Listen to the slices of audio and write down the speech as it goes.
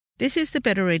This is the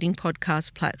Better Reading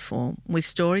podcast platform with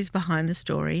stories behind the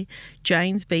story,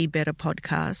 Jane's Be Better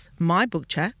podcast, my book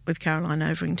chat with Caroline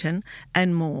Overington,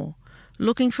 and more.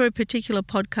 Looking for a particular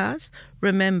podcast?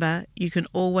 Remember, you can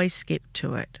always skip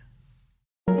to it.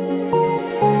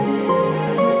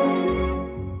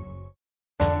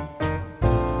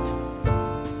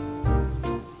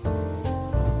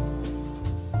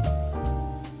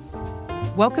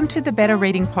 Welcome to the Better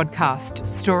Reading podcast,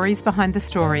 Stories Behind the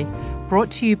Story,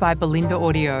 brought to you by Belinda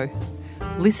Audio.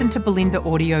 Listen to Belinda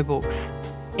audiobooks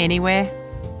anywhere,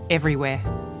 everywhere.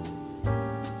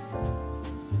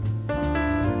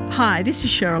 Hi, this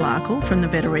is Cheryl Arkle from the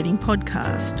Better Reading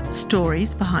podcast,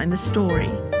 Stories Behind the Story.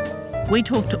 We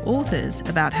talk to authors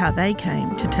about how they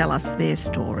came to tell us their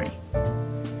story.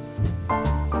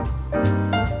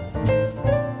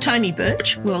 Tony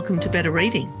Birch, welcome to Better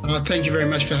Reading. Thank you very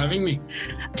much for having me.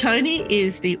 Tony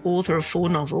is the author of 4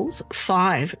 novels,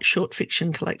 5 short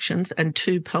fiction collections and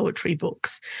 2 poetry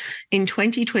books. In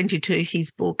 2022,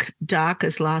 his book, Dark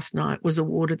as Last Night, was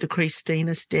awarded the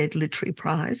Christina Stead Literary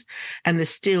Prize and the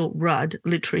Steele Rudd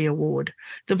Literary Award.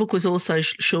 The book was also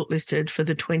shortlisted for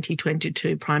the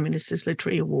 2022 Prime Minister's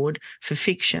Literary Award for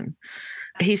Fiction.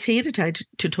 He's here today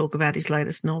to talk about his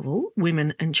latest novel,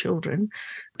 Women and Children.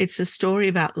 It's a story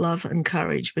about love and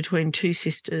courage between 2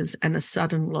 sisters and a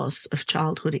sudden loss of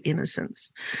childhood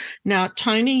innocence. Now,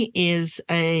 Tony is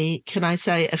a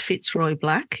Fitzroy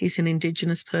Black. He's an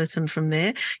Indigenous person from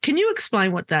there. Can you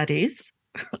explain what that is?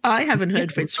 I haven't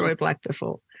heard Fitzroy Black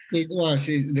before. It was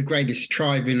the greatest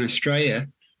tribe in Australia.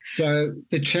 So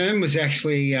the term was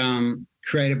actually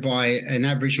created by an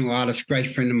Aboriginal artist, great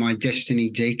friend of mine, Destiny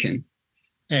Deacon.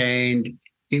 And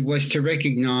it was to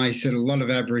recognise that a lot of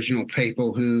Aboriginal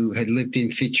people who had lived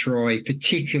in Fitzroy,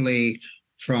 particularly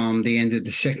from the end of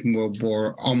the Second World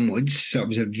War onwards, so it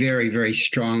was a very, very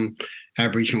strong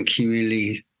Aboriginal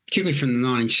community, particularly from the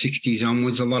 1960s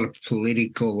onwards. A lot of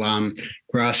political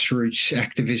grassroots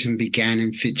activism began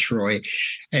in Fitzroy.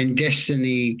 And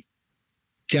Destiny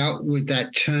dealt with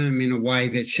that term in a way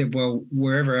that said, well,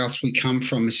 wherever else we come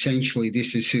from, essentially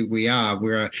this is who we are.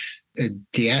 We're a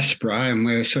diaspora, and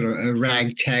we're sort of a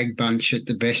ragtag bunch at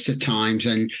the best of times,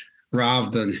 and rather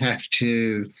than have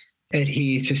to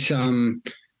adhere to some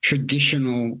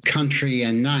traditional country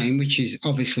and name, which is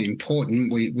obviously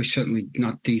important, we're certainly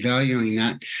not devaluing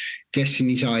that.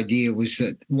 Destiny's idea was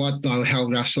that what though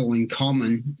held us all in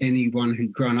common, anyone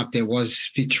who'd grown up there, was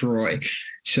Fitzroy.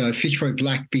 So Fitzroy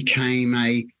Black became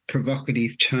a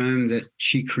provocative term that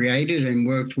she created and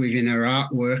worked with in her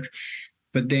artwork.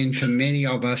 But then for many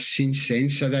of us since then,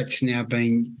 so that's now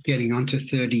been getting on to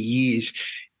 30 years,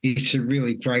 it's a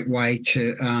really great way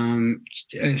to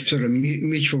sort of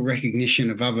mutual recognition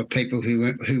of other people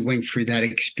who went through that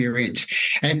experience.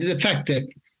 And the fact that,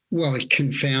 well, it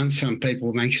confounds some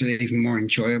people makes it even more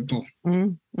enjoyable.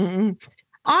 Mm-hmm.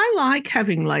 I like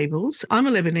having labels. I'm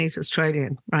a Lebanese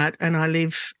Australian, right? And I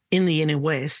live in the inner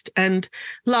west. And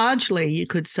largely you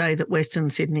could say that Western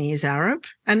Sydney is Arab,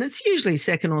 and it's usually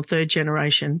 2nd or 3rd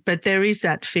generation, but there is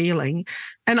that feeling.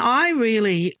 And I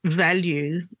really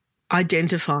value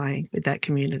identifying with that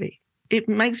community. It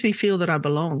makes me feel that I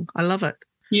belong. I love it.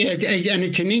 Yeah, and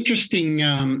it's an interesting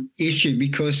issue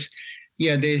because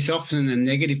there's often a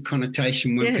negative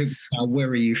connotation when people say, where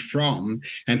are you from?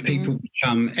 And people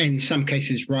become, in some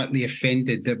cases, rightly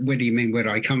offended that, where do you mean, where do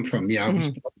I come from? I was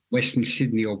born in Western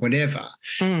Sydney or whatever,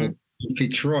 or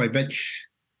Fitzroy. But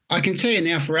I can tell you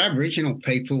now, for Aboriginal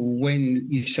people, when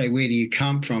you say, where do you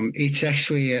come from, it's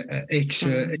actually a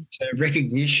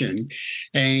recognition.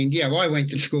 And, I went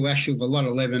to school actually with a lot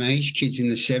of Lebanese kids in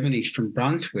the 70s from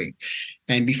Brunswick.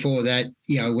 And before that,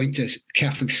 I went to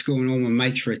Catholic school and all my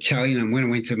mates were Italian. And when I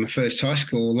went to my first high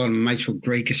school, a lot of my mates were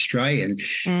Greek Australian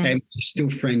and we're still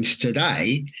friends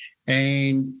today.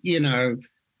 And,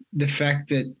 the fact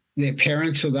that their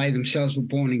parents or they themselves were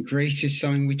born in Greece is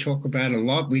something we talk about a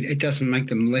lot. It doesn't make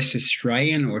them less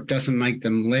Australian or it doesn't make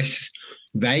them less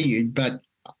valued, but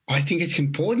I think it's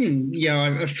important.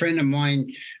 A friend of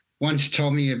mine once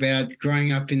told me about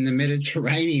growing up in the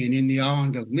Mediterranean in the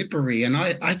island of Lipari, and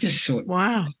I just thought,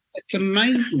 wow, it's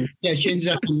amazing. She ends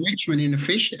up in Richmond in a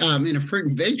fruit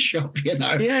and veg shop,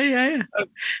 Yeah.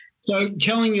 So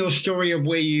telling your story of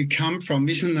where you come from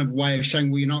isn't a way of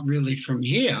saying, well, you're not really from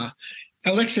here.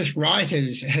 Alexis Wright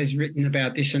has written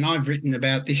about this, and I've written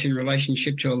about this in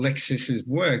relationship to Alexis's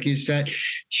work, is that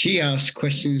she asks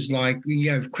questions like,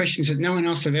 questions that no one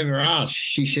else have ever asked.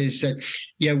 She says that,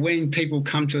 when people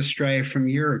come to Australia from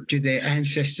Europe, do their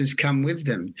ancestors come with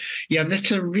them? That's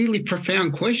a really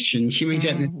profound question. She means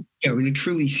that in a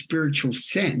truly spiritual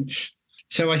sense.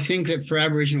 So I think that for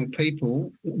Aboriginal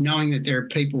people, knowing that there are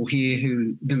people here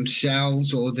who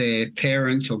themselves or their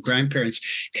parents or grandparents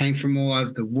came from all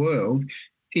over the world,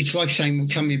 it's like saying, well,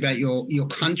 tell me about your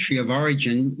country of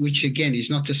origin, which again is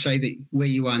not to say that where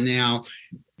you are now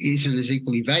isn't as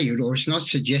equally valued, or it's not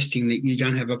suggesting that you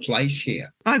don't have a place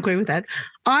here. I agree with that.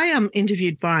 I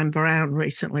interviewed Brian Brown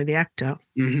recently, the actor,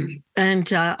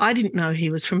 and I didn't know he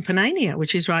was from Panania,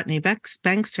 which is right near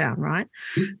Bankstown, right?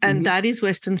 Mm-hmm. And that is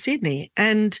Western Sydney.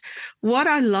 And what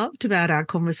I loved about our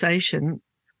conversation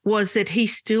was that he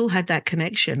still had that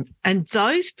connection, and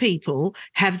those people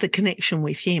have the connection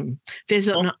with him. There's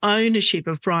an ownership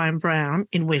of Brian Brown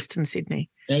in Western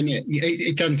Sydney. And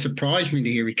it doesn't surprise me to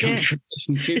hear he comes from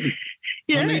Western Sydney.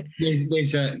 I mean,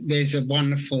 there's a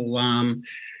wonderful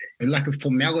lack of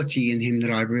formality in him that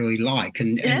I really like,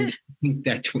 and I think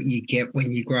that's what you get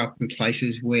when you grow up in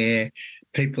places where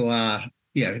people are,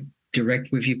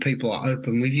 direct with you, people are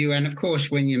open with you, and of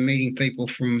course when you're meeting people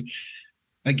from,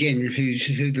 again,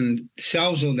 who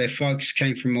themselves or their folks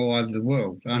came from all over the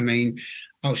world. I mean,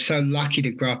 I was so lucky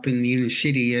to grow up in the inner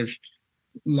city of,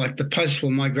 like, the post-war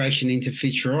migration into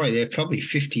Fitzroy. There are probably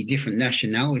 50 different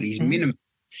nationalities minimum.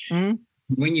 Mm.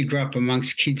 When you grow up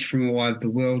amongst kids from all over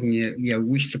the world and you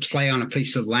wish to play on a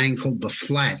piece of land called the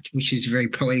flat, which is a very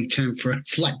poetic term for a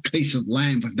flat piece of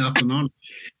land with nothing on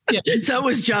it. Yeah. So it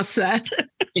was just that.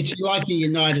 It's like the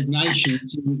United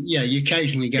Nations. You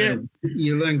occasionally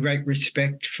you learn great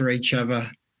respect for each other.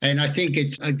 And I think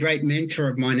it's a great mentor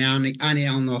of mine, Annie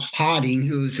Eleanor Harding,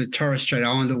 who is a Torres Strait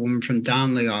Islander woman from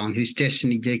Darnley Island, who's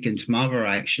Destiny Deacon's mother,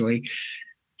 actually.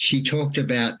 She talked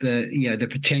about the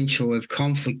potential of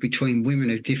conflict between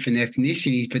women of different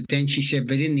ethnicities, but then she said,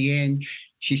 but in the end,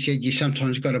 she said, you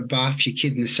sometimes got to bath your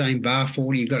kid in the same bath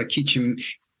water. You've got to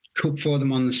cook for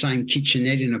them on the same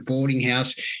kitchenette in a boarding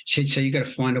house. She said, so you've got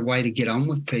to find a way to get on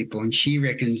with people. And she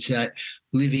reckons that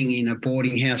living in a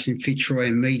boarding house in Fitzroy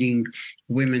and meeting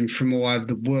women from all over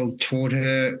the world taught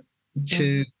her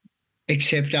to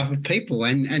accept other people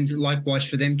and likewise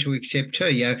for them to accept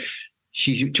her.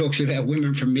 She talks about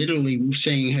women from Italy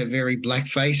seeing her very black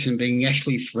face and being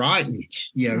actually frightened,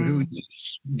 who is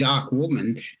this dark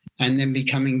woman, and then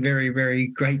becoming very, very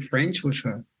great friends with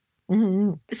her.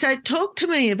 Mm-hmm. So talk to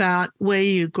me about where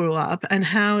you grew up and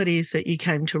how it is that you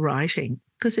came to writing,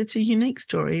 because it's a unique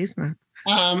story, isn't it?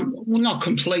 Well, not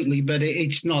completely, but it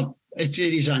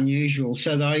is unusual.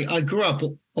 So I grew up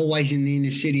always in the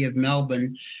inner city of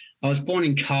Melbourne. I was born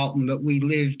in Carlton, but we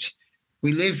lived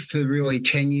for really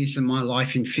 10 years of my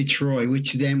life in Fitzroy,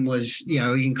 which then was,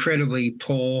 incredibly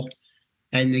poor.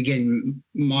 And again,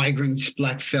 migrants,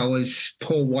 black fellas,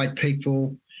 poor white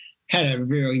people, had a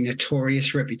really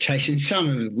notorious reputation, some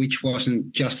of it which wasn't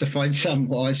justified, some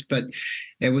was, but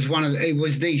it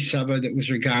was the suburb that was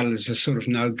regarded as a sort of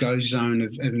no-go zone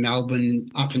of Melbourne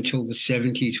up until the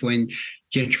 70s when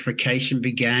gentrification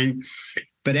began.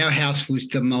 But our house was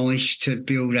demolished to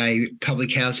build a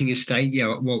public housing estate,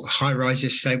 high-rise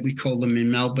estate, we call them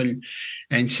in Melbourne.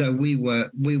 And so we were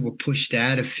pushed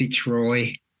out of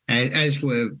Fitzroy, as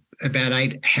were about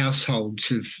 8 households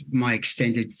of my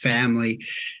extended family.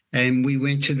 And we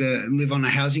went to live on a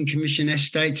housing commission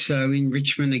estate. So in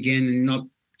Richmond, again, not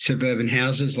suburban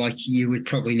houses like you would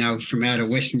probably know from out of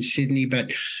Western Sydney,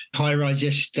 but high-rise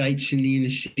estates in the inner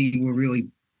city were really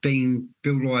being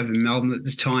built all over Melbourne at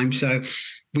the time. So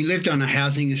we lived on a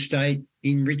housing estate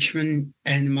in Richmond,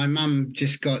 and my mum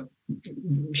just got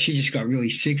really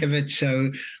sick of it.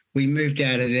 So we moved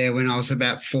out of there when I was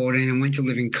about 14 and went to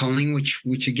live in Conning,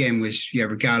 which again was,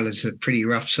 regardless, a pretty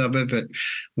rough suburb. But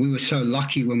we were so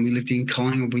lucky when we lived in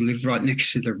Conning. We lived right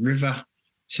next to the river.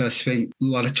 So I spent a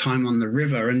lot of time on the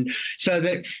river. And so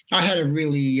that I had a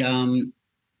really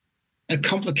a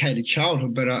complicated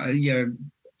childhood, but,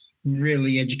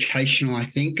 really educational, I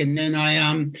think. And then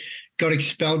I got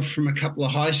expelled from a couple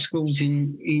of high schools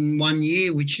in 1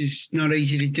 year, which is not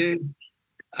easy to do.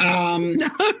 No,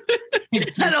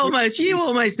 you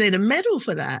almost need a medal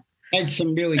for that. I had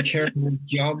some really terrible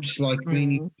jobs, like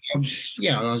meaning jobs.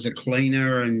 I was a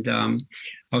cleaner and I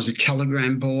was a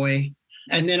telegram boy.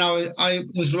 And then I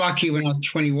was lucky when I was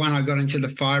 21, I got into the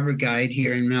fire brigade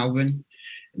here in Melbourne.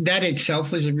 That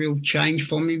itself was a real change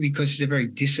for me because it's a very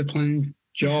disciplined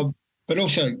job, but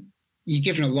also you're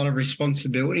given a lot of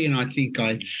responsibility, and I think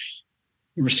I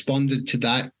responded to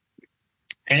that.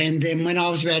 And then when I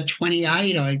was about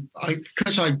 28,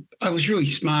 because I was really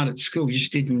smart at school,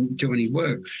 just didn't do any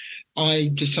work, I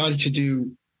decided to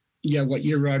do what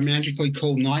you romantically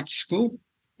call night school.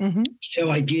 Mm-hmm.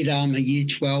 So I did a year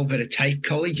 12 at a TAFE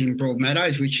college in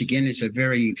Broadmeadows, which again is a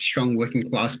very strong working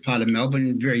class part of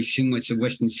Melbourne, very similar to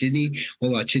Western Sydney,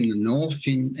 although it's in the north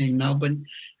in Melbourne.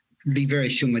 be very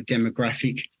similar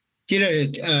demographic.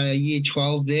 Did a year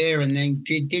 12 there, and then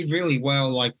did really well,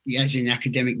 like as in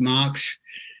academic marks.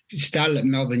 Started at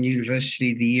Melbourne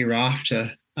University the year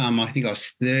after. I think I was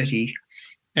 30.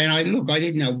 And I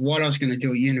didn't know what I was going to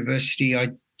do at university.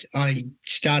 I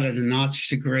started an arts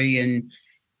degree, and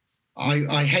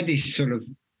I had this sort of,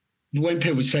 when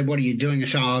people would say, what are you doing? I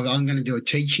say, oh, I'm going to do a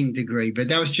teaching degree. But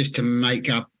that was just to make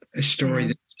up a story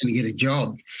that I was going to get a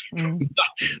job.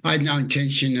 I had no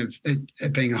intention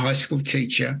of being a high school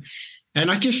teacher. And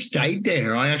I just stayed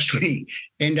there. I actually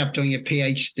ended up doing a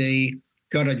PhD,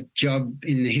 got a job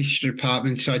in the history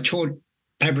department. So I taught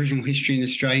Aboriginal history and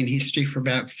Australian history for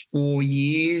about 4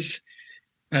 years.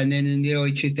 And then in the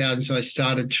early 2000s, I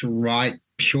started to write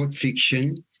short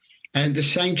fiction. And at the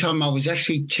same time, I was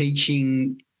actually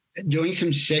doing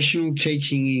some sessional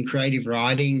teaching in creative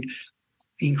writing,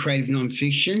 in creative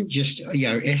nonfiction, just,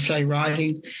 essay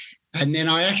writing. And then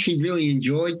I actually really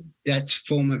enjoyed that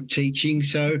form of teaching.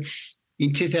 So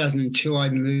in 2002, I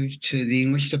moved to the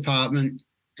English department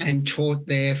and taught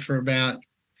there for about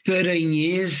 13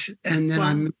 years. And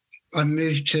then I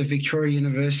moved to Victoria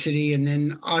University, and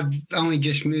then I've only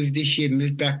just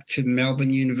moved back to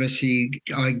Melbourne University.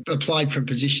 I applied for a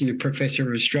position of Professor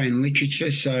of Australian Literature.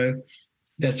 So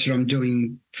that's what I'm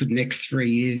doing for the next 3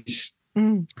 years.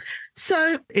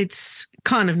 So it's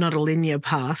kind of not a linear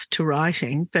path to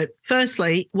writing, but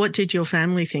firstly, what did your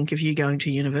family think of you going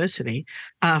to university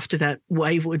after that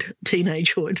wayward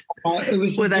teenagehood?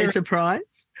 Were they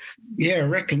surprised? Yeah, I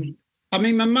reckon. I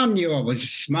mean, my mum knew I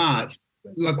was smart.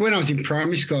 Like when I was in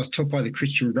primary school, I was taught by the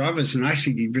Christian Brothers, and I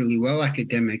actually did really well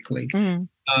academically.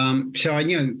 So I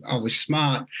knew I was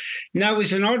smart. Now, it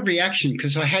was an odd reaction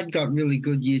because I had got really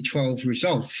good year 12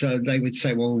 results. So they would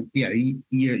say, well,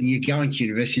 you're going to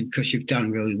university because you've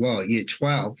done really well at year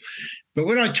 12. But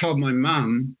when I told my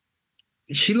mum,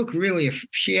 she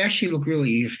actually looked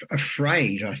really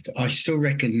afraid. I still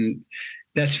reckon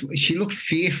she looked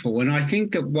fearful. And I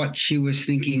think that what she was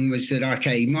thinking was that,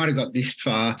 okay, he might have got this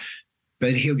far,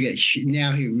 but he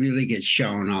really gets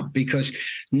shown up, because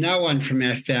no one from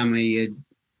our family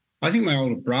I think my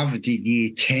older brother did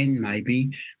year 10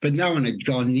 maybe, but no one had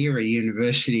gone near a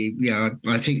university.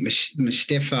 I think my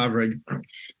stepfather had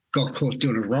got caught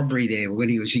doing a robbery there when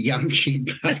he was a young kid.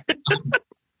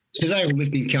 So they all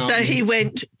lived in Carlton. So he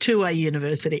went to a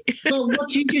university. Well,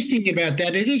 what's interesting about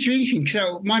that, it is really interesting.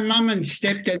 So my mum and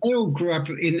stepdad, they all grew up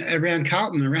around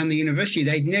Carlton, around the university.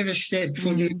 They'd never stepped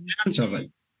foot in the grounds of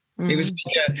it. It was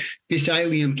like this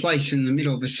alien place in the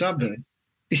middle of a suburb.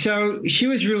 So she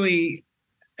was really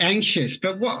anxious.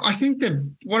 But what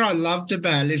I loved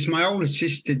about it is my older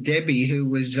sister, Debbie, who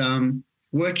was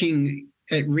working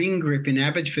at Ring Grip in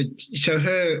Abbotsford. So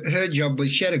her job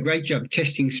was, she had a great job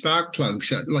testing spark plugs.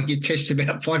 So, like, you test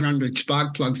about 500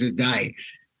 spark plugs a day.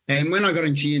 And when I got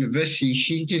into university,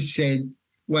 she just said,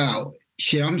 well,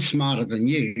 shit, I'm smarter than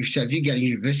you. So if you go to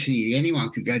university, anyone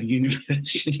could go to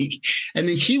university. And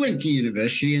then she went to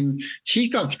university and she's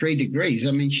got 3 degrees.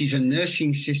 I mean, she's a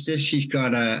nursing sister. She's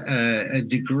got a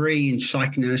degree in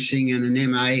psych nursing and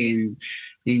an MA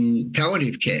in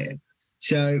palliative care.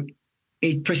 So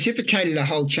it precipitated a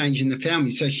whole change in the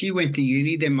family. So she went to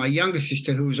uni. Then my younger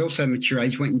sister, who was also mature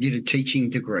age, went and did a teaching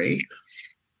degree.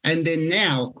 And then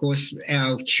now, of course,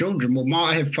 our children,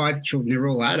 I have 5 children, they're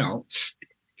all adults.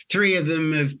 3 of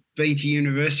them have been to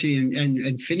university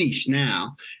and finished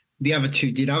now. The other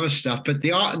 2 did other stuff. But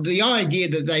the idea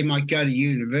that they might go to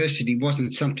university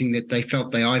wasn't something that they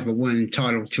felt they either weren't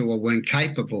entitled to or weren't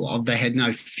capable of. They had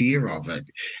no fear of it.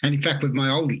 And in fact, with my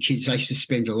older kids, they used to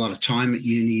spend a lot of time at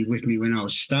uni with me when I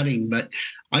was studying. But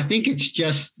I think it's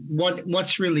just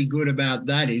what's really good about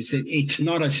that is that it's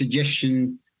not a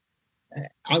suggestion.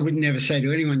 I would never say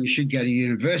to anyone you should go to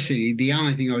university. The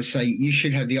only thing I would say, you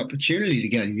should have the opportunity to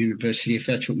go to university if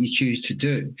that's what you choose to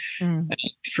do.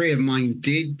 3 of mine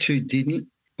did, 2 didn't.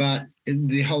 But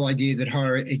the whole idea that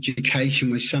higher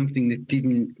education was something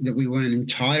that we weren't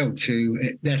entitled to,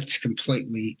 that's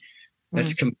completely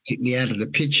out of the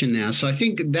picture now. So I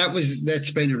think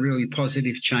that's been a really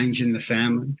positive change in the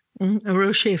family. A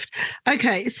real shift.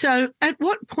 Okay, so at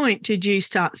what point did you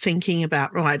start thinking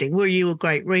about writing? Were you a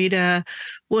great reader?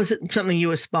 Was it something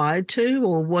you aspired to,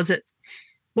 or was it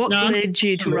what led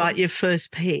you to write your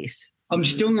first piece? I'm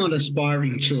still not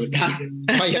aspiring to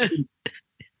it.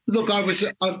 Look,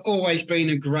 I've always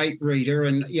been a great reader,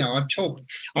 and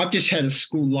I've just had a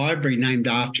school library named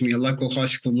after me, a local high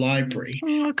school library.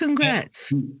 Oh,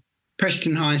 congrats.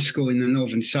 Preston High School in the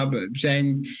northern suburbs.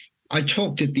 And I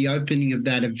talked at the opening of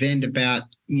that event about,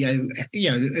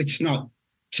 it's not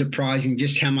surprising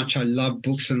just how much I love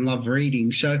books and love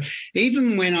reading. So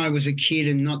even when I was a kid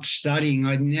and not studying,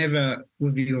 I never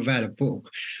would be without a book.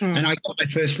 And I got my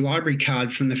first library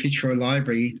card from the Fitzroy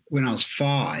Library when I was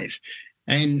 5.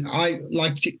 And I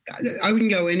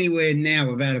wouldn't go anywhere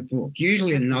now without a book,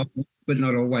 usually a novel, but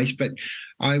not always. But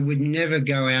I would never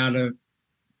go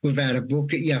without a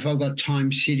book. Yeah, if I've got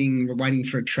time sitting waiting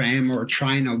for a tram or a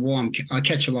train or warm, I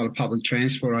catch a lot of public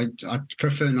transport. I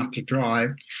prefer not to drive,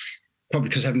 probably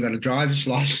because I haven't got a driver's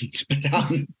license. But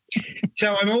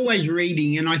so I'm always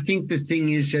reading. And I think the thing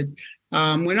is that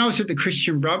when I was at the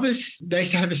Christian Brothers, they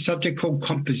used to have a subject called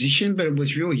composition, but it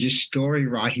was really just story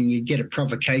writing. You'd get a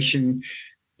provocation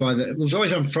it was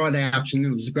always on Friday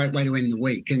afternoon. It was a great way to end the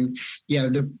week. And,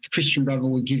 the Christian Brother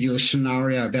would give you a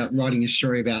scenario about writing a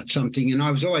story about something. And I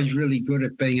was always really good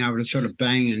at being able to sort of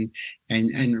bang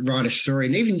and write a story.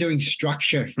 And even doing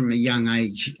structure from a young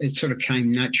age, it sort of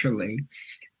came naturally.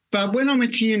 But when I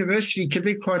went to university, to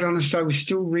be quite honest, I was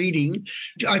still reading.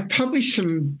 I published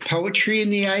some poetry in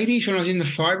the 80s when I was in the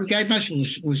fire brigade. Most of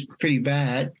it was pretty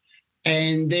bad.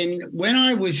 And then when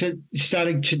I was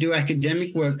starting to do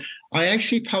academic work, I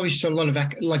actually published a lot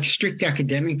of strict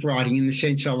academic writing, in the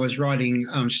sense I was writing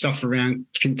stuff around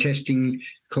contesting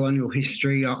colonial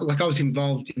history. I was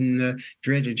involved in the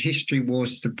dreaded history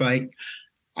wars debate.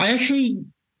 I actually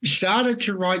started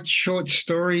to write short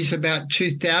stories about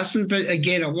 2000, but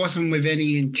again, it wasn't with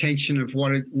any intention of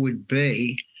what it would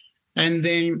be. And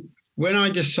then when I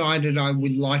decided I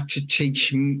would like to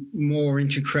teach more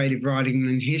into creative writing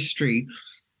than history,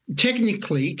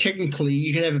 technically,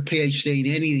 you could have a PhD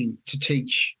in anything to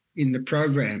teach in the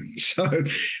program. So,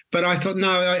 but I thought,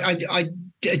 no,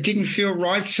 it didn't feel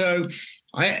right. So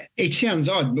it sounds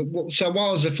odd, but so while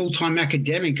I was a full-time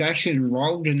academic, I actually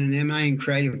enrolled in an MA in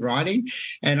creative writing,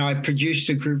 and I produced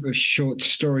a group of short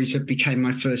stories that became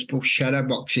my first book,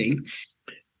 Shadowboxing.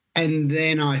 And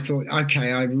then I thought,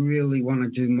 okay, I really want to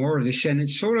do more of this. And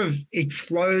it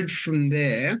flowed from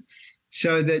there,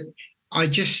 so that I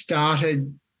just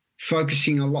started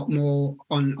focusing a lot more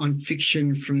on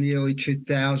fiction from the early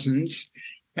 2000s.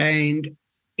 And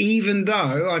even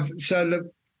though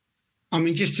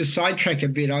just to sidetrack a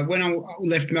bit, when I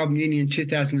left Melbourne Uni in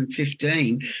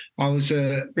 2015, I was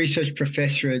a research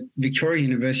professor at Victoria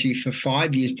University for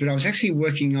 5 years, but I was actually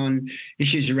working on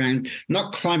issues around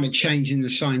not climate change in the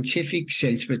scientific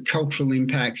sense, but cultural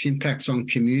impacts on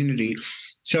community.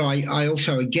 So I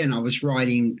also, again, I was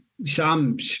writing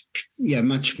some,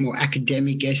 much more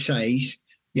academic essays,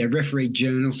 refereed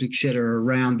journals, et cetera,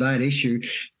 around that issue.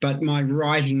 But my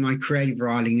creative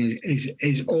writing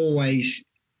is always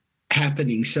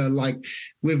happening. So like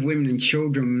with Women and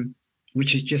Children,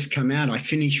 which has just come out, I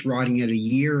finished writing it a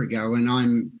year ago, and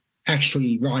I'm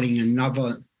actually writing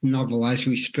another novel as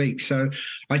we speak. So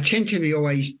I tend to be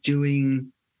always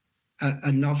doing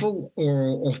a novel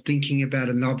or thinking about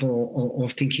a novel or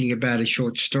thinking about a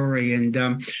short story. And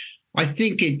I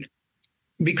think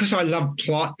because I love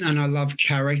plot and I love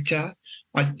character,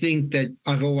 I think that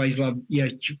I've always loved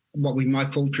what we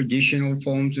might call traditional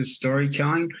forms of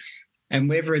storytelling. And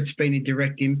whether it's been a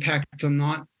direct impact or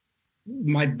not,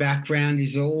 my background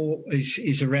is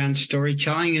around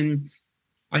storytelling. And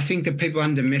I think that people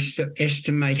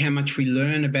underestimate how much we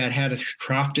learn about how to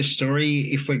craft a story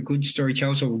if we're good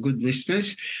storytellers or good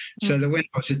listeners. So that when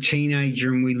I was a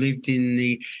teenager and we lived in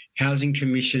the Housing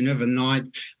Commission, overnight,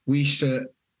 we used to,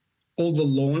 all the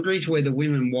laundries where the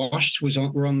women washed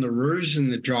were on the roofs, and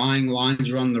the drying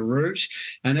lines were on the roofs.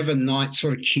 And overnight,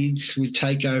 sort of kids would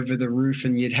take over the roof,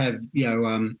 and you'd have,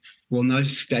 in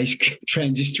those days,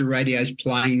 transistor radios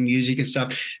playing music and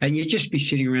stuff. And you'd just be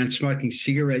sitting around smoking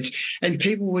cigarettes, and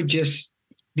people would just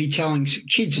be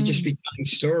kids would just be telling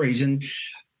stories. And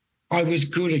I was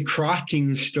good at crafting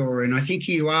the story. And I think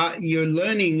you're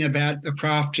learning about the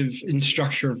craft and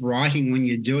structure of writing when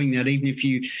you're doing that, even if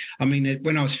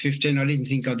when I was 15, I didn't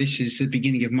think, this is the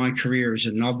beginning of my career as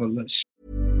a novelist.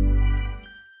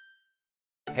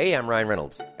 Hey, I'm Ryan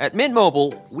Reynolds. At Mint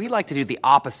Mobile, we like to do the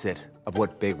opposite of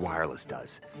what Big Wireless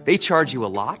does. They charge you a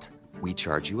lot, we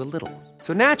charge you a little.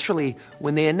 So naturally,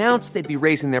 when they announced they'd be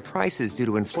raising their prices due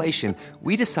to inflation,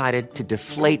 we decided to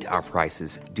deflate our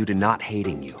prices due to not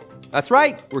hating you. That's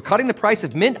right. We're cutting the price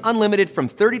of Mint Unlimited from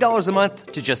 $30 a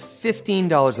month to just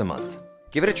 $15 a month.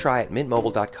 Give it a try at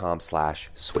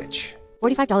mintmobile.com/switch.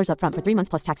 $45 up front for 3 months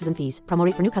plus taxes and fees. Promo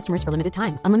rate for new customers for limited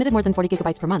time. Unlimited more than 40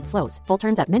 gigabytes per month. Slows full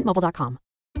terms at mintmobile.com.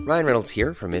 Ryan Reynolds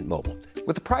here from Mint Mobile.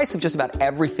 With the price of just about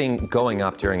everything going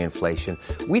up during inflation,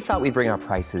 we thought we'd bring our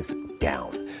prices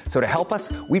down. So to help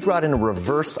us, we brought in a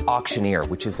reverse auctioneer,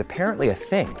 which is apparently a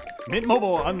thing. Mint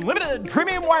Mobile Unlimited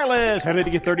Premium Wireless. How to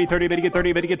get 30, 30, bit to get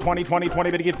 30, bit to get 20, 20, 20,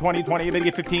 bit to get 20, 20, bit to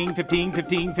get 15, 15,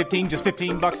 15, 15, just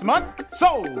 $15 a month?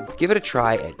 Sold! Give it a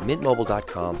try at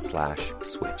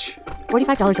mintmobile.com/switch.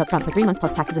 $45 up front for 3 months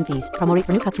plus taxes and fees. Promo rate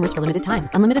for new customers for limited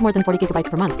time. Unlimited more than 40 gigabytes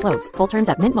per month. Slows full terms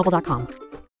at mintmobile.com.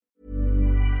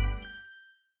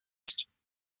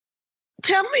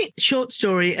 Tell me, short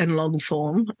story and long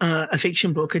form, a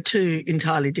fiction book are two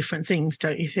entirely different things,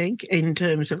 don't you think, in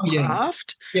terms of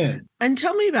craft? Yeah. And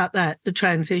tell me about that, the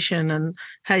transition and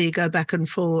how you go back and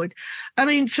forward. I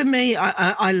mean, for me,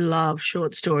 I love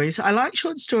short stories. I like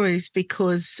short stories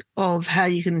because of how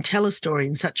you can tell a story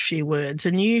in such few words.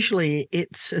 And usually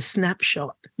it's a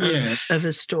snapshot of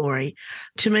a story.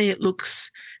 To me, it looks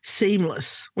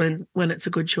seamless when it's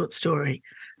a good short story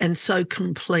and so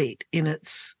complete in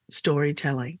its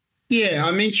storytelling. Yeah,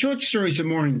 I mean, short stories are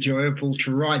more enjoyable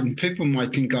to write, and people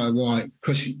might think, oh, why?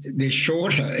 Because they're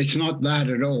shorter. It's not that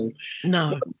at all.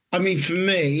 No. I mean, for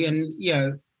me, and,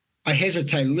 I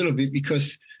hesitate a little bit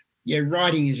because,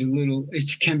 writing is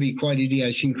it can be quite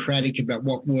idiosyncratic about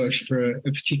what works for a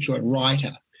particular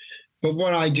writer. But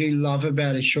what I do love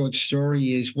about a short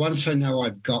story is once I know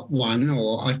I've got one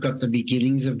or I've got the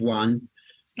beginnings of one,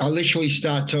 I literally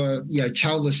start to,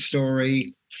 tell the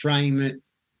story, frame it,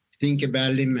 think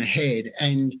about it in my head.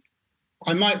 And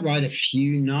I might write a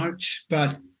few notes,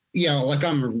 but, like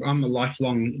I'm a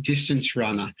lifelong distance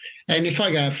runner. And if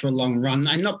I go out for a long run,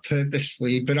 and not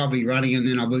purposefully, but I'll be running and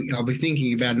then I'll be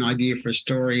thinking about an idea for a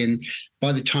story. And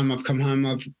by the time I've come home,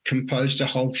 I've composed a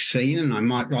whole scene and I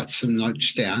might write some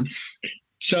notes down.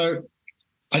 So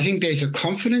I think there's a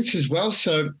confidence as well.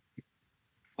 So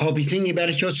I'll be thinking about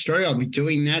a short story. I'll be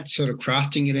doing that, sort of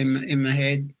crafting it in my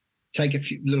head, take a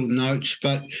few little notes.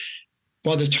 But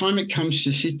by the time it comes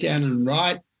to sit down and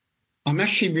write, I'm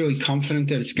actually really confident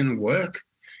that it's going to work.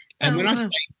 And when I say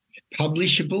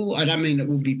publishable, I don't mean it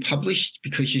will be published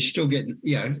because you still get,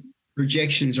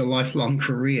 rejection's a lifelong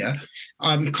career.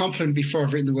 I'm confident before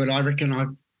I've written the word, I reckon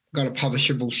I've got a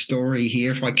publishable story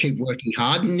here if I keep working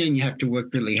hard, and then you have to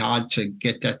work really hard to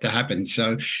get that to happen.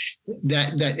 So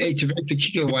that it's a very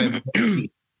particular way of working.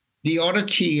 The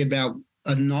oddity about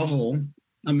a novel,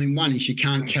 I mean, one is you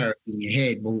can't carry it in your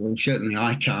head. Well, certainly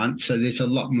I can't. So there's a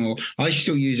lot more. I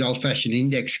still use old-fashioned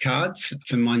index cards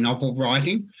for my novel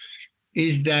writing,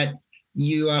 is that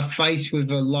you are faced with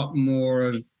a lot more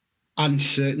of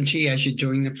uncertainty as you're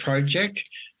doing the project.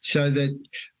 So that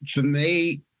for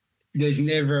me, there's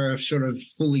never a sort of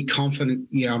fully confident,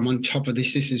 I'm on top of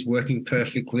this is working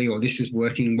perfectly or this is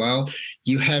working well.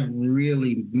 You have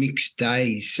really mixed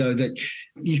days so that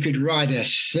you could write a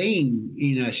scene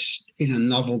in a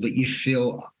novel that you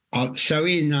feel. So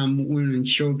in Women and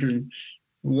Children,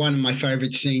 one of my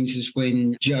favourite scenes is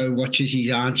when Joe watches his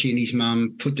auntie and his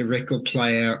mum put the record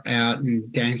player out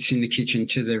and dance in the kitchen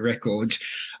to the records.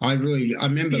 I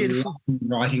remember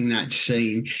writing that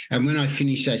scene. And when I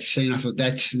finished that scene, I thought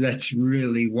that's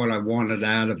really what I wanted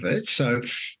out of it. So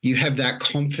you have that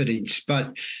confidence,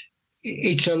 but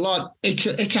it's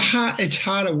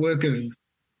harder work of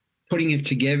putting it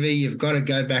together. You've got to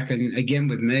go back and, again,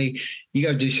 with me, you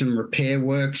got to do some repair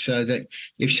work so that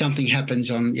if something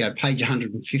happens on page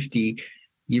 150,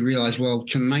 you realise, well,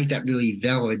 to make that really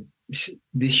valid,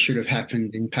 this should have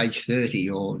happened in page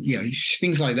 30 or,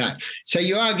 things like that. So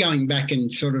you are going back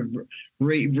and sort of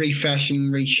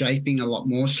refashioning, reshaping a lot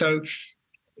more. So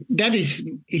that is,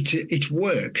 it's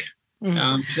work.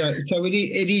 So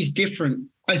it is different.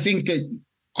 I think that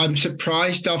I'm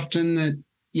surprised often that,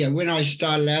 when I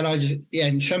started out,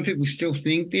 and some people still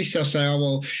think this, they'll say, oh,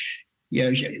 well,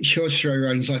 short story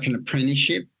writing is like an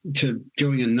apprenticeship to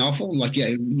doing a novel. Like,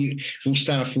 we'll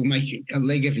start off, we'll make a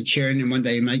leg of a chair and then one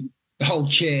day you make the whole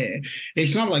chair.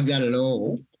 It's not like that at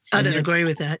all. I don't agree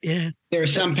with that, yeah. There are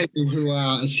some people who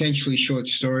are essentially short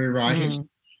story writers.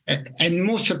 And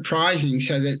more surprising,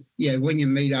 so that, when you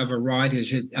meet other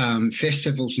writers at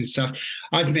festivals and stuff,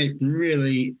 I've met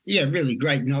really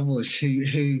great novelists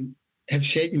who have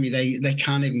said to me they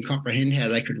can't even comprehend how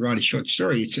they could write a short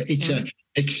story.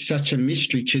 It's such a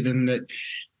mystery to them that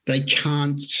they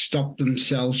can't stop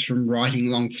themselves from writing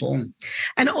long form.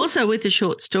 And also with the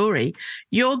short story,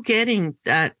 you're getting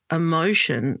that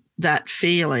emotion, that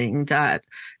feeling, that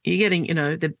you're getting,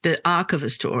 the arc of a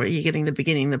story, you're getting the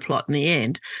beginning, the plot and the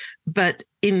end. But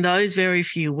in those very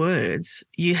few words,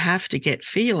 you have to get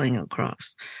feeling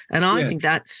across. And I think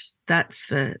that's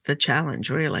the challenge,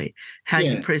 really, how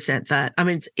you present that. I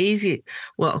mean, it's easy.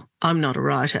 Well, I'm not a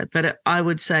writer, but I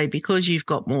would say because you've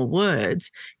got more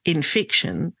words in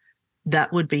fiction,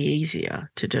 that would be easier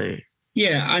to do.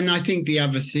 Yeah, and I think the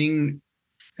other thing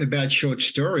about short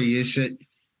story is that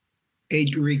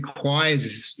it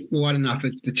requires, well, I don't know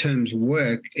if the terms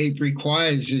work, it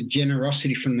requires a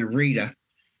generosity from the reader,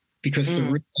 because the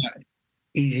reader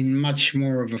is in much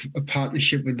more of a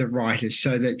partnership with the writer,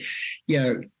 so that,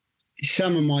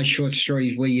 some of my short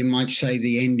stories where you might say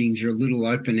the endings are a little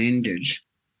open-ended,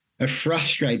 a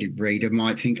frustrated reader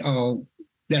might think, oh,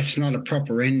 that's not a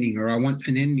proper ending, or I want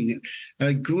an ending.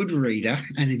 A good reader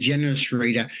and a generous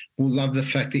reader will love the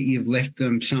fact that you've left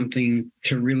them something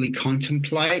to really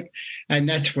contemplate, and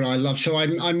that's what I love. So I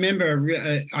remember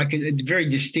a very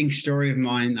distinct story of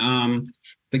mine,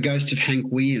 The Ghost of Hank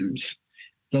Williams.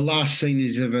 The last scene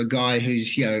is of a guy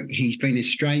who's, he's been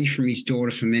estranged from his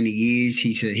daughter for many years.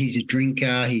 He's a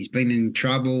drinker. He's been in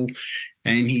trouble,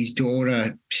 and his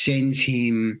daughter sends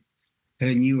him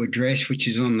her new address, which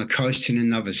is on the coast in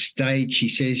another state. She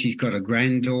says he's got a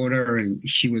granddaughter and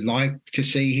she would like to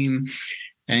see him.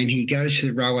 And he goes to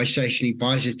the railway station, he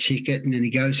buys a ticket, and then he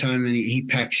goes home and he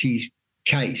packs his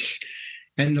case.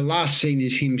 And the last scene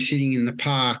is him sitting in the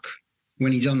park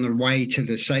when he's on the way to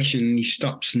the station, and he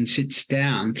stops and sits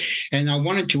down. And I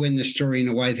wanted to end the story in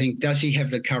a way, I think, does he have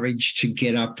the courage to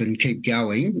get up and keep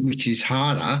going, which is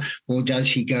harder, or does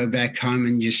he go back home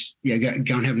and just go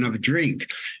and have another drink?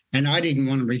 And I didn't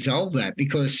want to resolve that,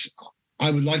 because I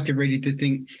would like the reader to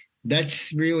think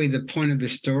that's really the point of the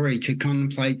story, to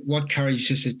contemplate what courage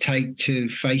does it take to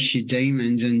face your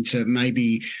demons and to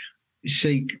maybe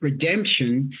seek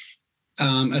redemption,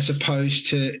 as opposed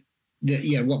to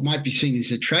what might be seen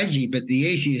as a tragedy. But the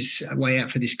easiest way out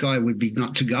for this guy would be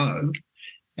not to go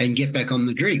and get back on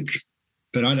the drink.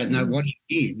 But I don't know what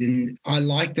he did. And I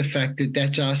like the fact that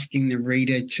that's asking the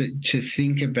reader to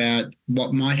think about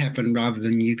what might happen rather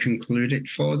than you conclude it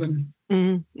for them.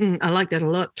 I like that a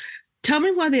lot. Tell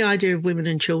me why the idea of women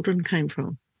and children came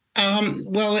from.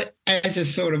 Well, as a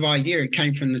sort of idea, it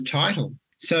came from the title.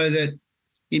 So that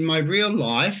in my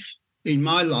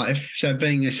life, so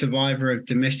being a survivor of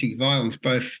domestic violence,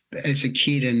 both as a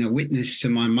kid and a witness to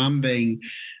my mum being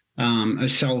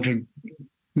assaulted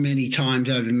many times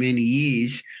over many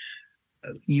years,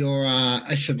 you're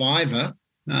a survivor.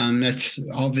 That's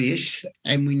obvious.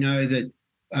 And we know that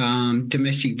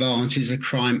domestic violence is a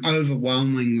crime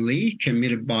overwhelmingly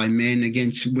committed by men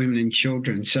against women and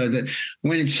children. So that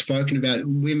when it's spoken about,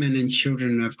 women and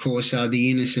children, of course, are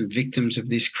the innocent victims of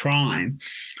this crime.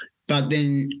 But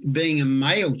then being a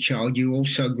male child, you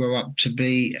also grow up to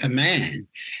be a man,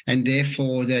 and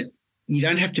therefore that you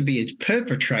don't have to be a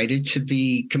perpetrator to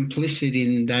be complicit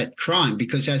in that crime,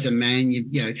 because as a man,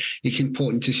 it's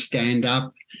important to stand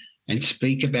up and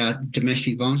speak about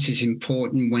domestic violence. It's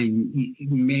important when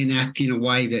men act in a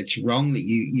way that's wrong, that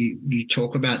you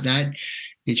talk about that.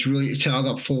 It's really, so I've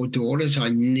got 4 daughters. I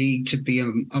need to be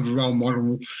a role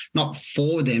model, not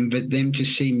for them, but them to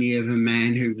see me as a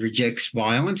man who rejects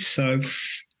violence. So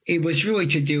it was really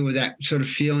to do with that sort of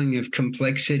feeling of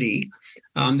complexity.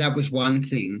 That was one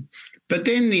thing. But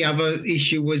then the other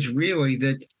issue was really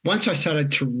that once I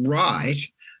started to write,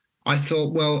 I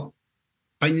thought, well,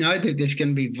 I know that there's going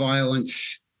to be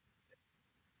violence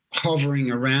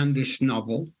hovering around this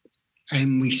novel,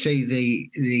 and we see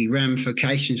the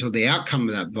ramifications or the outcome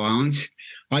of that violence.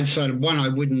 I decided, one, I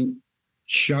wouldn't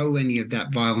show any of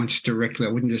that violence directly.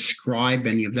 I wouldn't describe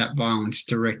any of that violence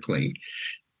directly.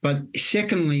 But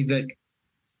secondly, that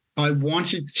I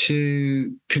wanted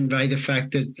to convey the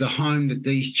fact that the home that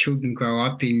these children grow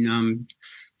up in,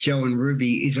 Joe and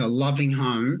Ruby, is a loving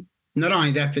home. Not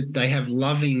only that, but they have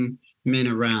loving men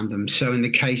around them. So in the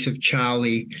case of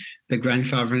Charlie, the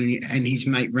grandfather, and his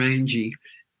mate Ranji,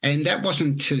 and that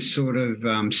wasn't to sort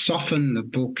of soften the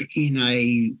book in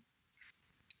a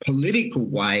political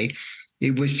way.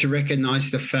 It was to recognise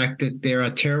the fact that there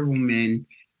are terrible men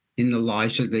in the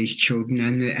lives of these children,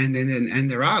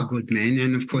 and there are good men,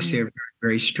 and of course there are very,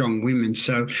 very strong women.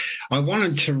 So I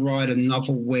wanted to write a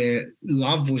novel where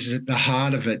love was at the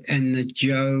heart of it, and that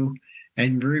Joe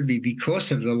and Ruby,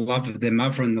 because of the love of their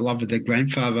mother and the love of their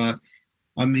grandfather,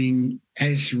 I mean,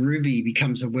 as Ruby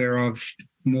becomes aware of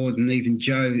more than even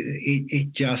Joe,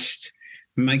 it just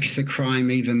makes the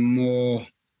crime even more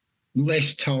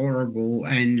less tolerable,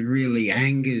 and really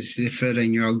angers the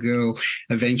 13-year-old girl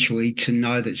eventually to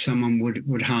know that someone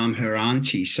would harm her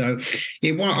auntie. So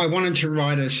I wanted to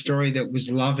write a story that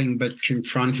was loving but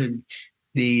confronted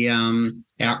the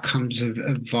outcomes of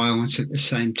violence at the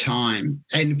same time.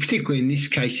 And particularly in this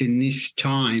case, in this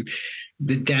time,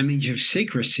 the damage of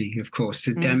secrecy, of course,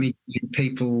 the damage when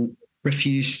people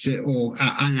refuse to or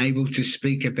are unable to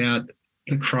speak about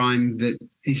the crime that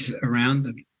is around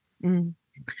them.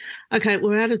 Okay,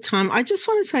 we're out of time. I just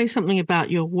want to say something about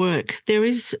your work. There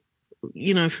is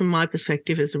from my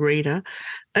perspective as a reader,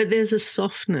 there's a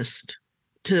softness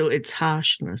to its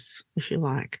harshness, if you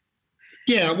like.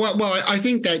 Yeah, well, I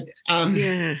think that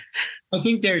I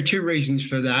think there are two reasons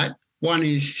for that. One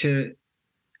is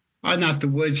I don't know if the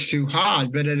word's too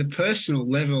hard, but at a personal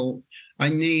level, I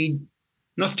need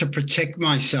not to protect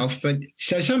myself, but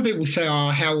so some people say, oh,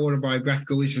 how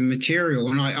autobiographical is the material?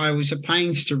 And I was at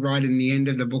pains to write in the end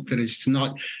of the book that it's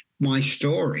not my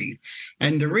story.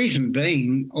 And the reason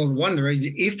being, or one of the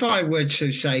reasons, if I were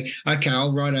to say, okay,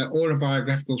 I'll write an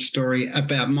autobiographical story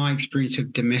about my experience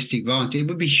of domestic violence, it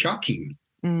would be shocking.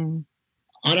 Mm.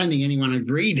 I don't think anyone would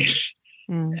read it.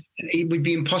 Mm. It would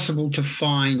be impossible to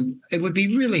find, it would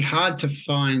be really hard to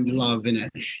find love in it.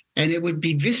 And it would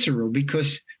be visceral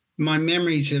because my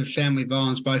memories of family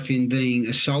violence, both in being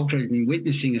assaulted and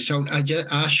witnessing assault,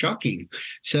 are shocking.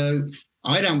 So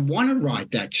I don't want to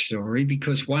write that story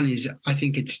because one is, I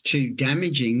think it's too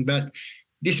damaging, but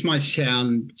this might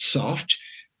sound soft,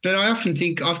 but I often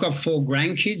think I've got 4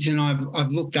 grandkids and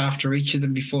I've looked after each of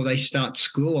them before they start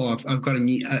school. I've got a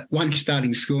new one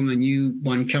starting school and a new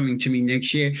one coming to me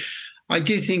next year. I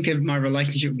do think of my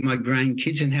relationship with my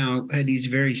grandkids and how it is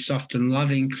very soft and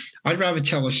loving. I'd rather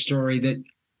tell a story that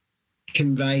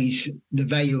conveys the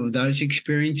value of those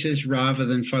experiences rather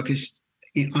than focus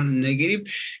on a negative.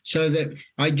 So that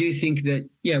I do think that,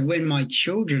 when my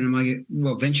children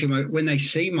eventually when they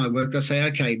see my work, they'll say,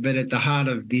 okay, but at the heart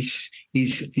of this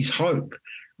is hope,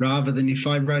 rather than if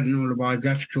I wrote an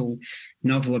autobiographical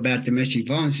novel about domestic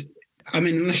violence. I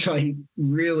mean, unless I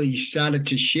really started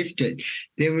to shift it,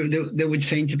 there would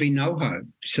seem to be no hope.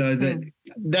 So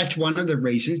that's one of the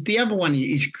reasons. The other one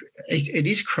is it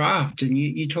is craft, and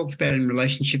you talked about in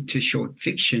relationship to short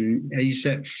fiction, is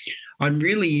that I'm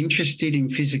really interested in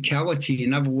physicality.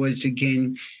 In other words,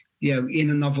 again,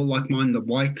 in a novel like mine, The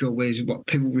White Girl, where's what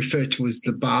people refer to as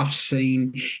the bath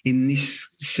scene. In this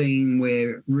scene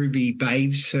where Ruby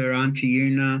bathes her Auntie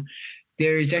Una,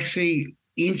 there is actually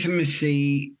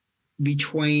intimacy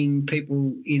between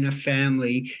people in a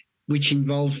family, which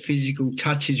involves physical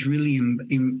touch, is really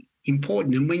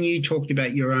important. And when you talked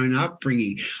about your own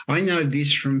upbringing, I know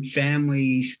this from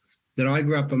families that I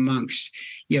grew up amongst.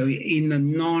 In the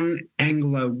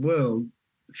non-Anglo world,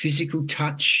 physical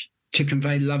touch to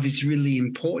convey love is really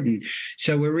important.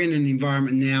 So we're in an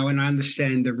environment now, and I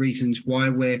understand the reasons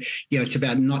why it's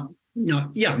about not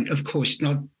of course,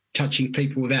 not touching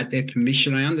people without their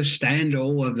permission. I understand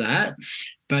all of that.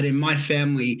 But in my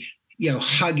family,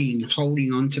 hugging,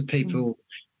 holding on to people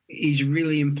is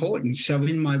really important. So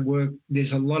in my work,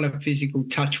 there's a lot of physical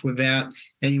touch without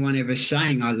anyone ever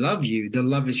saying, I love you. The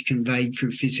love is conveyed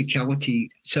through physicality.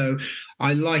 So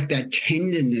I like that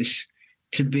tenderness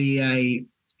to be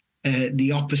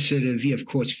the opposite of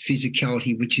course,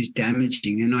 physicality, which is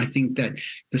damaging. And I think that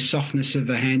the softness of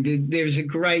a hand, there's a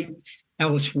great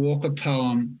Alice Walker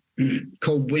poem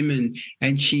called Women,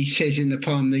 and she says in the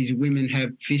poem, these women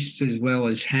have fists as well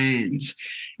as hands.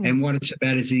 And what it's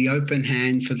about is the open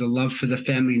hand for the love for the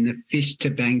family and the fist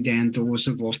to bang down doors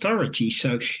of authority.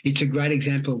 So it's a great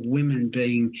example of women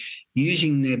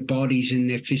using their bodies and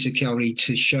their physicality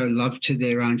to show love to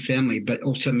their own family, but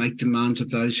also make demands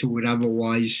of those who would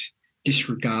otherwise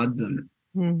disregard them.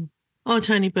 Oh,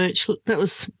 Tony Birch, that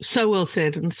was so well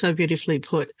said and so beautifully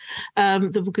put.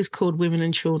 The book is called Women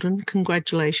and Children.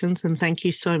 Congratulations, and thank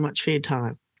you so much for your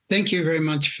time. Thank you very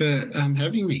much for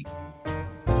having me.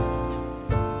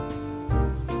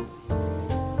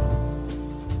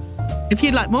 If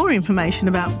you'd like more information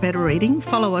about Better Reading,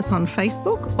 follow us on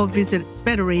Facebook or visit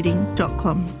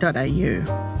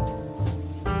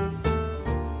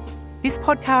betterreading.com.au. This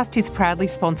podcast is proudly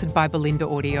sponsored by Belinda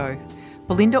Audio.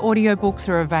 Belinda audiobooks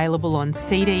are available on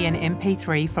CD and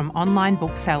MP3 from online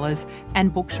booksellers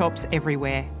and bookshops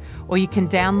everywhere, or you can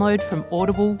download from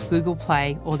Audible, Google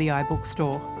Play or the iBook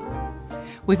Store.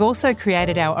 We've also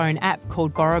created our own app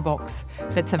called BorrowBox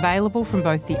that's available from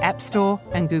both the App Store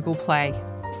and Google Play.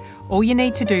 All you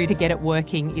need to do to get it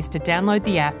working is to download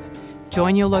the app,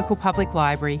 join your local public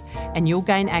library, and you'll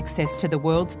gain access to the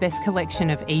world's best collection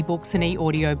of ebooks and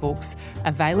e-audiobooks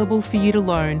available for you to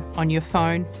loan on your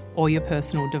phone or your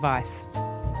personal device.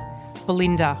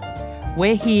 Belinda,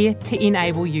 we're here to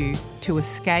enable you to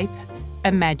escape,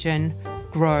 imagine,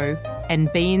 grow,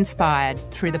 and be inspired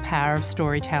through the power of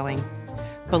storytelling.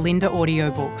 Belinda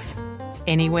Audiobooks.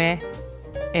 Anywhere,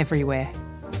 everywhere.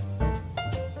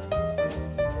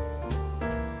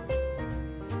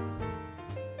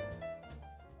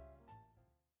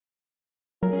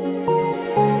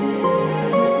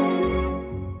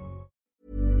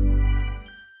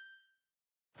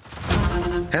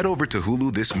 Head over to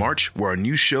Hulu this March, where our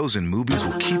new shows and movies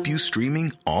will keep you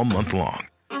streaming all month long.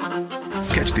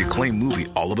 catch the acclaimed movie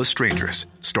All of Us Strangers,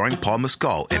 starring Paul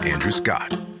Mescal and Andrew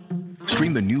Scott.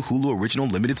 Stream the new Hulu original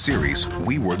limited series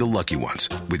We Were the Lucky Ones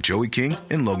with Joey King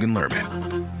and Logan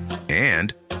Lerman.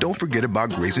 And don't forget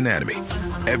about Grey's Anatomy.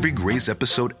 Every Grey's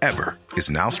episode ever is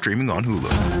now streaming on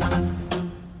Hulu.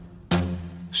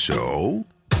 So,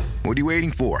 what are you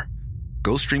waiting for?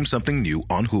 Go stream something new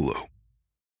on Hulu.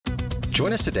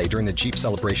 Join us today during the Jeep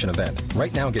Celebration event.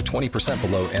 Right now, get 20%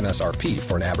 below MSRP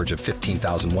for an average of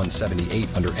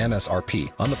 $15,178 under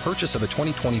MSRP on the purchase of a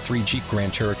 2023 Jeep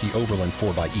Grand Cherokee Overland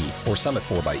 4xE or Summit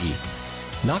 4xE.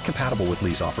 Not compatible with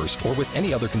lease offers or with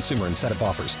any other consumer incentive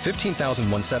offers.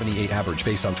 $15,178 average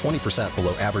based on 20%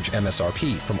 below average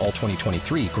MSRP from all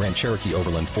 2023 Grand Cherokee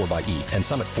Overland 4xE and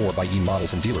Summit 4xE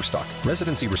models in dealer stock.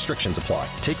 Residency restrictions apply.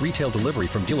 Take retail delivery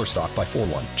from dealer stock by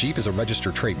 4/1. Jeep is a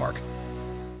registered trademark.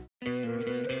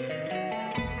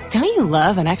 Don't you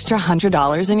love an extra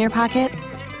 $100 in your pocket?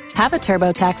 Have a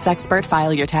TurboTax expert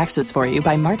file your taxes for you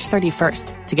by March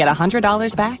 31st to get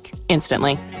 $100 back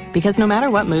instantly. Because no matter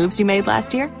what moves you made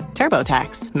last year,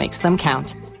 TurboTax makes them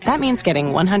count. That means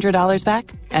getting $100 back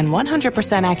and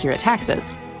 100% accurate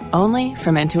taxes, only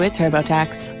from Intuit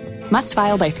TurboTax. Must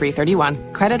file by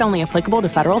 3/31. Credit only applicable to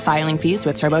federal filing fees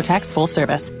with TurboTax full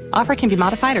service. Offer can be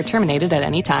modified or terminated at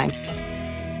any time.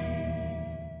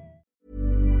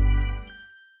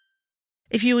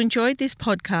 If you enjoyed this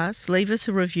podcast, leave us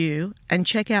a review and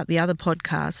check out the other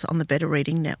podcasts on the Better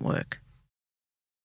Reading Network.